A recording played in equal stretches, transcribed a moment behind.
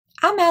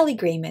I'm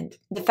GREYMOND,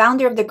 the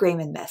founder of the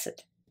GREYMOND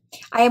method.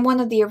 I am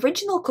one of the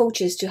original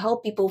coaches to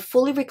help people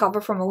fully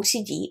recover from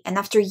OCD, and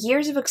after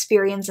years of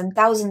experience and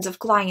thousands of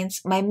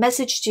clients, my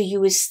message to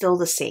you is still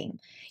the same.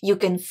 You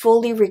can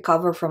fully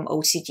recover from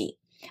OCD.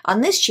 On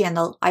this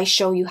channel, I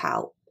show you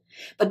how.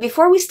 But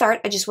before we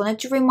start, I just wanted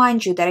to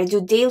remind you that I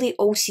do daily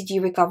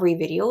OCD recovery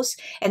videos,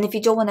 and if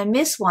you don't want to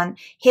miss one,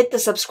 hit the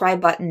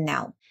subscribe button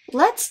now.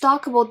 Let's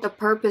talk about the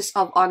purpose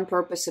of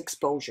on-purpose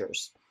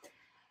exposures.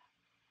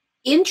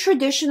 In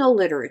traditional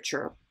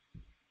literature,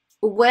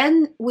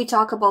 when we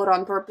talk about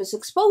on-purpose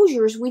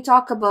exposures, we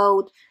talk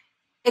about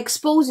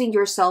exposing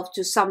yourself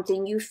to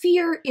something you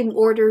fear in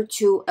order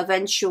to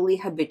eventually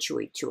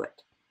habituate to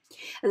it.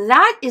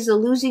 That is a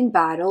losing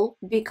battle,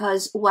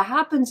 because what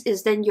happens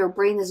is then your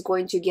brain is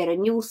going to get a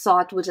new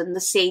thought within the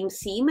same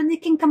theme, and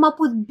it can come up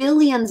with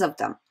billions of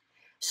them.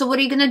 So what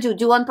are you going to do?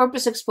 Do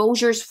on-purpose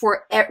exposures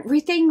for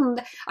everything?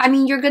 I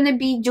mean, you're going to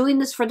be doing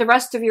this for the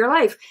rest of your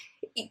life.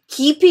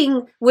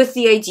 Keeping with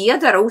the idea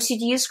that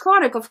OCD is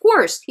chronic, of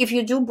course. If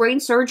you do brain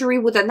surgery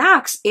with an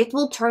axe, it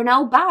will turn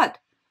out bad.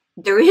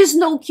 There is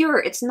no cure.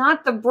 It's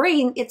not the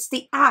brain, it's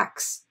the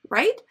axe,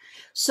 right?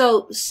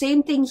 So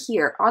same thing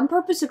here.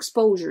 On-purpose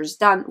exposures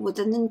done with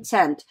an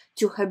intent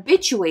to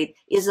habituate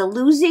is a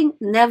losing,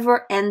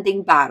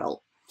 never-ending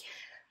battle.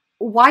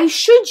 Why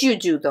should you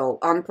do, though,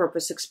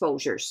 on-purpose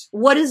exposures?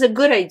 What is a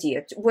good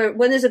idea?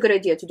 When is a good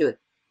idea to do it?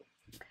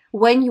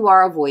 When you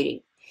are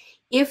avoiding.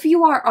 If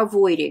you are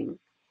avoiding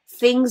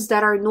things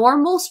that are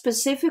normal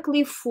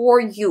specifically for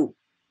you,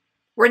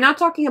 we're not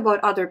talking about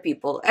other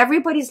people.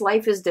 Everybody's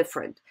life is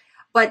different.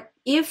 But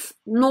if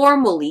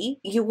normally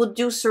you would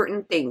do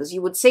certain things,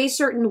 you would say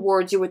certain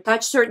words, you would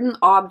touch certain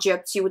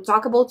objects, you would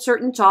talk about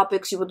certain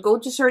topics, you would go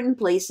to certain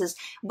places,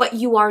 but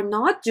you are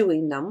not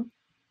doing them,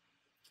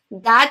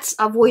 that's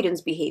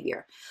avoidance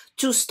behavior.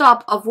 To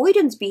stop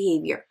avoidance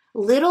behavior,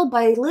 little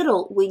by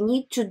little, we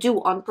need to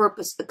do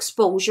on-purpose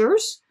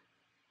exposures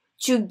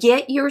to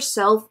get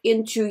yourself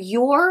into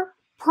your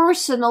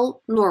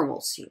personal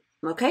normalcy,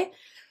 okay?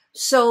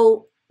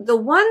 So the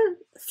one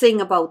thing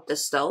about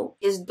this, though,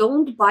 is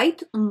don't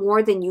bite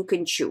more than you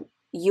can chew.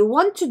 You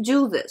want to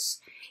do this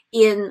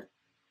in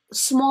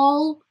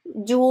small,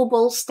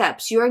 doable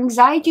steps. Your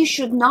anxiety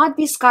should not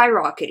be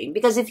skyrocketing,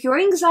 because if your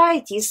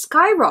anxiety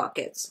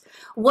skyrockets,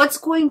 what's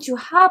going to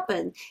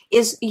happen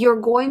is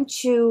you're going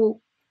to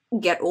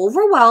get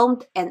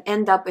overwhelmed and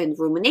end up in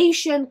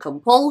rumination,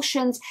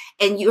 compulsions,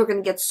 and you're going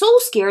to get so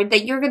scared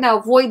that you're going to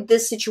avoid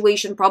this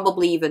situation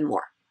probably even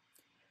more.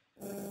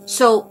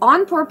 So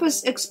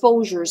on-purpose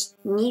exposures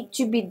need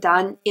to be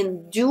done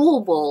in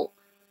doable,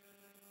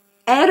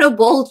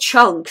 edible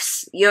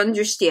chunks. You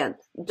understand?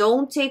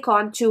 Don't take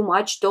on too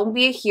much. Don't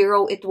be a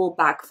hero. It will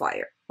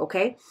backfire,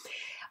 okay?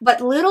 But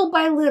little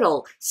by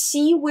little,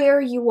 see where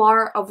you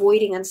are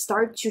avoiding and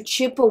start to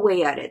chip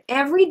away at it.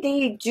 Every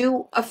day,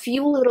 do a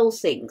few little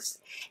things.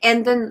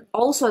 And then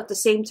also at the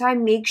same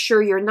time, make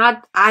sure you're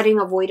not adding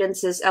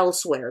avoidances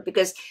elsewhere,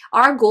 because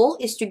our goal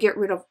is to get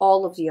rid of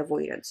all of the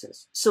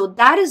avoidances. So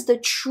that is the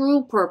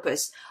true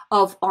purpose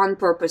of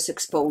on-purpose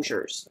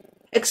exposures.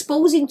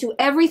 Exposing to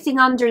everything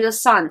under the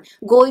sun,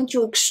 going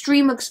to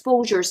extreme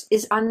exposures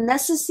is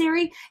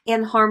unnecessary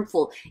and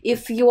harmful.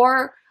 If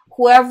you're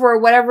whoever,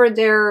 whatever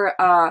their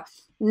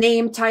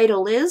name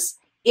title is,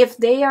 if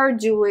they are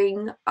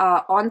doing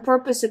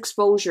on-purpose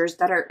exposures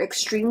that are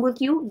extreme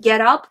with you,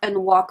 get up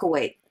and walk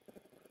away.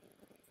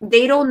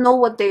 They don't know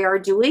what they are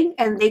doing,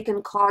 and they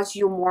can cause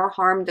you more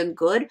harm than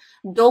good.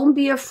 Don't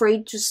be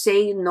afraid to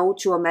say no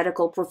to a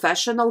medical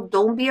professional.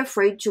 Don't be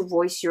afraid to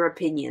voice your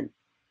opinion.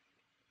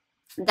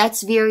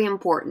 That's very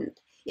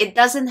important. It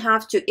doesn't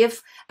have to,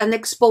 if an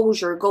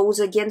exposure goes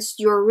against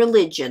your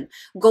religion,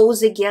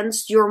 goes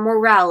against your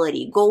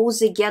morality,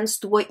 goes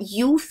against what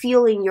you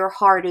feel in your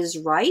heart is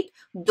right,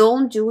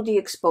 don't do the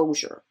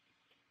exposure.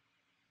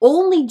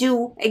 Only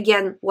do,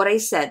 again, what I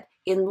said,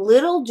 in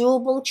little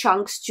doable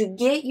chunks to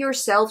get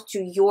yourself to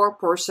your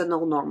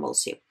personal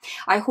normalcy.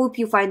 I hope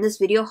you find this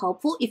video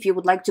helpful. If you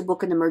would like to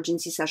book an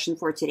emergency session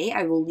for today,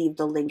 I will leave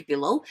the link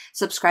below.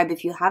 Subscribe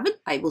if you haven't.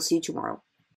 I will see you tomorrow.